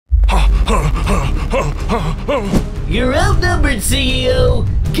You're outnumbered, CEO!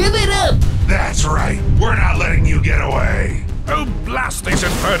 Give it up! That's right. We're not letting you get away. Oh, blast these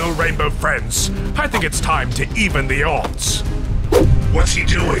infernal rainbow friends. I think it's time to even the odds. What's he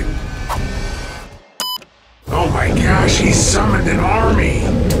doing? Oh my gosh, he summoned an army!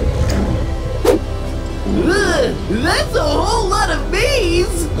 That's a whole lot of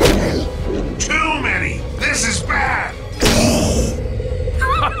bees! Too many! This is bad!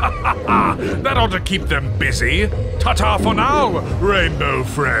 That ought to keep them busy. Ta-ta for now, rainbow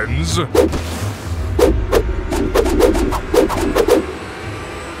friends.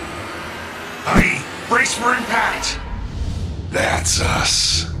 Huggy, brace for impact! That's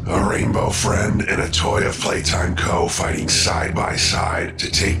us. A rainbow friend and a toy of Playtime Co. fighting side by side to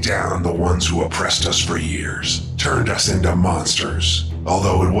take down the ones who oppressed us for years, turned us into monsters.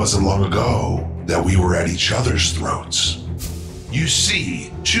 Although it wasn't long ago that we were at each other's throats. You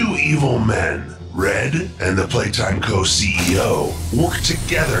see, two evil men, Red and the Playtime Co. CEO, worked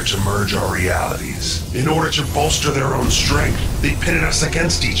together to merge our realities. In order to bolster their own strength, they pitted us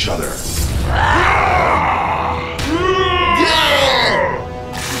against each other.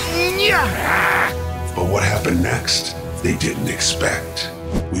 But what happened next, they didn't expect.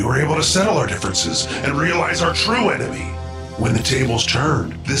 We were able to settle our differences and realize our true enemy. When the tables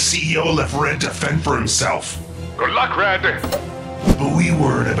turned, the CEO left Red to fend for himself. Good luck, Red. But we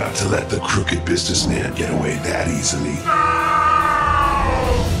weren't about to let the crooked businessman get away that easily.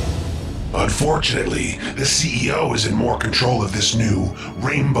 Unfortunately, the CEO is in more control of this new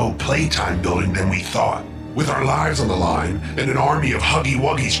Rainbow Playtime building than we thought. With our lives on the line and an army of Huggy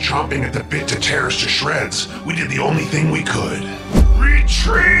Wuggies chomping at the bit to tear us to shreds, we did the only thing we could.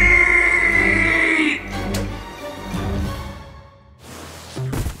 Retreat!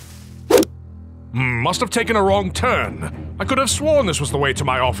 Must have taken a wrong turn. I could have sworn this was the way to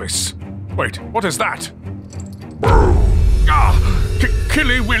my office. Wait, what is that?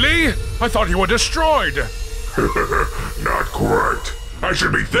 Killy Willy? I thought you were destroyed. Not quite. I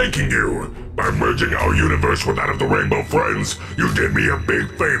should be thanking you. By merging our universe with that of the Rainbow Friends, you did me a big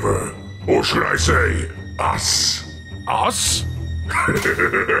favor. Or should I say, us. Us?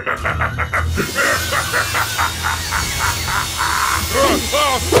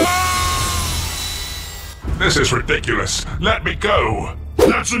 This is ridiculous. Let me go.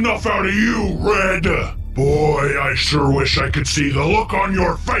 That's enough out of you, Red. Boy, I sure wish I could see the look on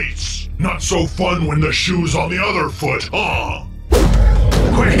your face. Not so fun when the shoe's on the other foot, huh?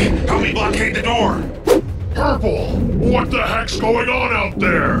 Quick, help me blockade the door. Purple, what the heck's going on out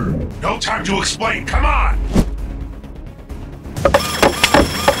there? No time to explain, come on!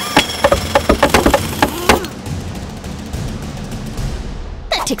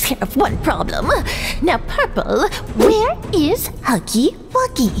 That takes care of one problem. Now, Purple, where is Huggy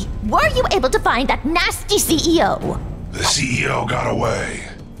Wuggy? Were you able to find that nasty CEO? The CEO got away,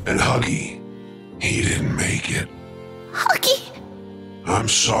 and Huggy, he didn't make it. Huggy? I'm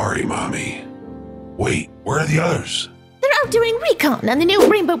sorry, Mommy. Wait, where are the others? They're out doing recon on the new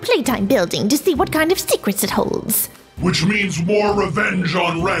Rainbow Playtime building to see what kind of secrets it holds. Which means more revenge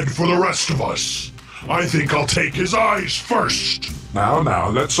on Red for the rest of us. I think I'll take his eyes first. Now,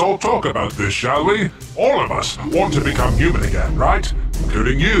 let's all talk about this, shall we? All of us want to become human again, right?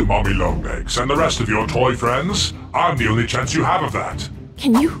 Including you, Mommy Longlegs, and the rest of your toy friends. I'm the only chance you have of that.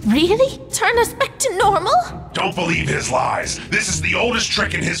 Can you really turn us back to normal? Don't believe his lies. This is the oldest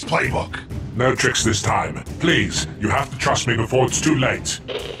trick in his playbook. No tricks this time. Please, you have to trust me before it's too late.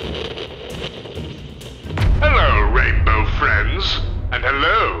 Hello, rainbow friends. And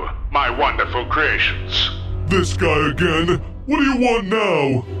hello, my wonderful creations. This guy again? What do you want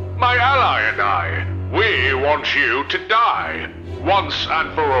now? My ally and I, we want you to die. Once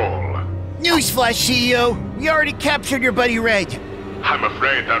and for all. Newsflash, CEO. We already captured your buddy Red. I'm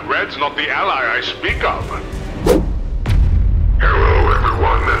afraid that Red's not the ally I speak of. Hello,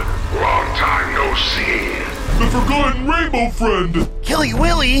 everyone. Long time no see. The forgotten rainbow friend! Killy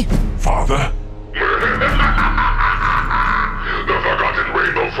Willy? Father? The forgotten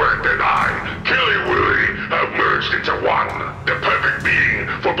rainbow friend and I, Killy Willy, have merged into one. The perfect being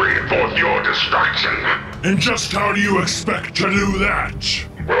for bringing forth your destruction. And just how do you expect to do that?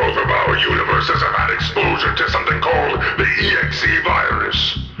 Both of our universes have had exposure to something called the EXE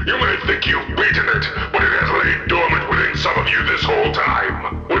virus. You may think you've beaten it, but it has laid dormant within some of you this whole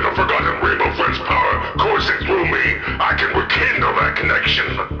time. With the forgotten Rainbow Friend's power coursing through me, I can rekindle that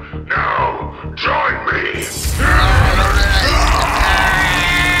connection. Now, join me.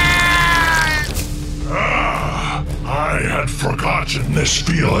 I had forgotten this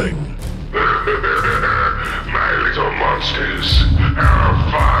feeling. My little monsters,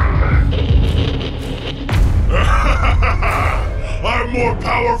 have fun.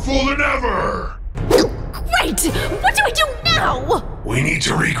 powerful than ever! Great! What do I do now? We need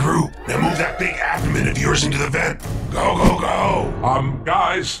to regroup. Now move that big abdomen of yours into the vent. Go, go, go!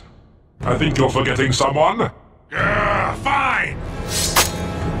 Guys, I think you're forgetting someone. Fine!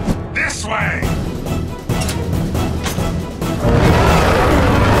 This way!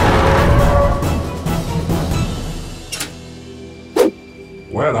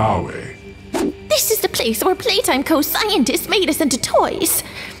 Where are we? This is the place where Playtime Co. scientists made us into toys.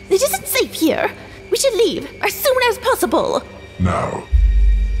 It isn't safe here. We should leave as soon as possible. No.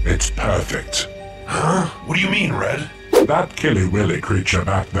 It's perfect. Huh? What do you mean, Red? That Killy Willy creature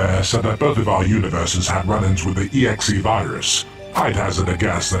back there said that both of our universes had run-ins with the EXE virus. I'd hazard a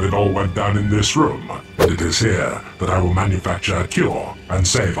guess that it all went down in this room. And it is here that I will manufacture a cure and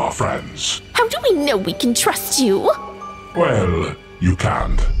save our friends. How do we know we can trust you? Well, you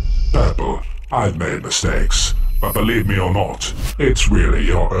can't. Purple, I've made mistakes. But believe me or not, it's really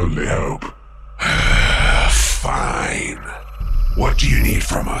your only hope. Fine. What do you need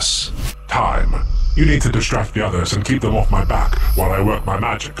from us? Time. You need to distract the others and keep them off my back while I work my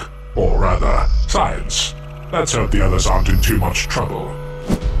magic. Or rather, science. Let's hope the others aren't in too much trouble.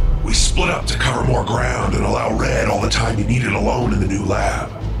 We split up to cover more ground and allow Red all the time he needed alone in the new lab.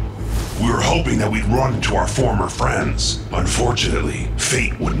 We were hoping that we'd run into our former friends. Unfortunately,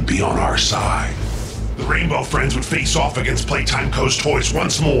 fate wouldn't be on our side. The Rainbow Friends would face off against Playtime Co.'s toys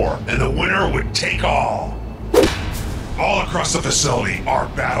once more, and the winner would take all. All across the facility, our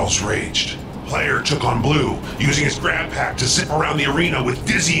battles raged. Player took on Blue, using his grab pack to zip around the arena with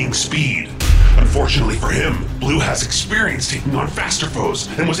dizzying speed. Unfortunately for him, Blue has experience taking on faster foes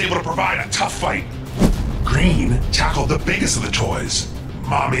and was able to provide a tough fight. Green tackled the biggest of the toys,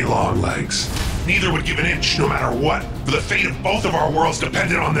 Mommy Longlegs. Neither would give an inch no matter what, for the fate of both of our worlds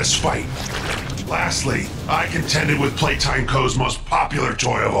depended on this fight. Lastly, I contended with Playtime Co.'s most popular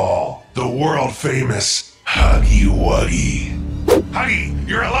toy of all, the world-famous Huggy Wuggy. Huggy,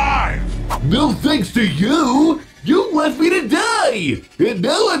 you're alive! No thanks to you! You left me to die! And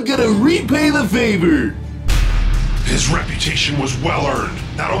now I'm gonna repay the favor! His reputation was well earned.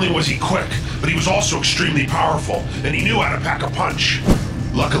 Not only was he quick, but he was also extremely powerful, and he knew how to pack a punch.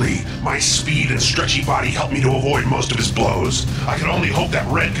 Luckily, my speed and stretchy body helped me to avoid most of his blows. I could only hope that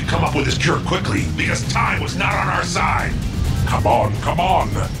Red could come up with his cure quickly, because time was not on our side. Come on, come on!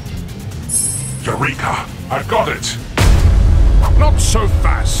 Eureka! I've got it! Not so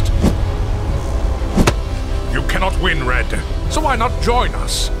fast! You cannot win, Red. So why not join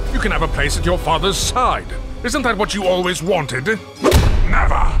us? You can have a place at your father's side. Isn't that what you always wanted?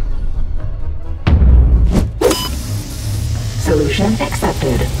 Never! Solution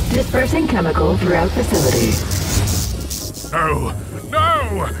accepted. Dispersing chemical throughout facility. No!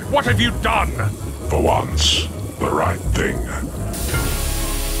 No! What have you done? For once, the right thing.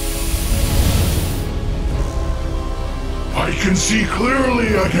 I can see clearly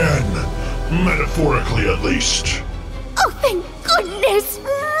again. Metaphorically, at least. Oh, thank goodness!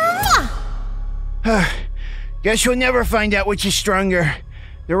 Mwah! Guess we'll never find out which is stronger.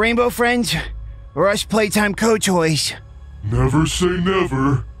 The Rainbow Friends or us Playtime Co. toys. Never say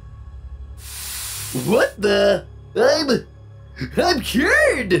never. What the? I'm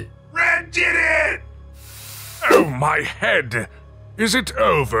cured! Red did it! Oh, my head! Is it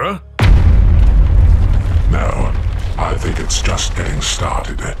over? No, I think it's just getting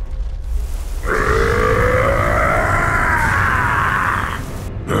started.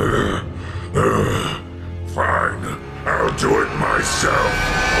 Fine, I'll do it myself.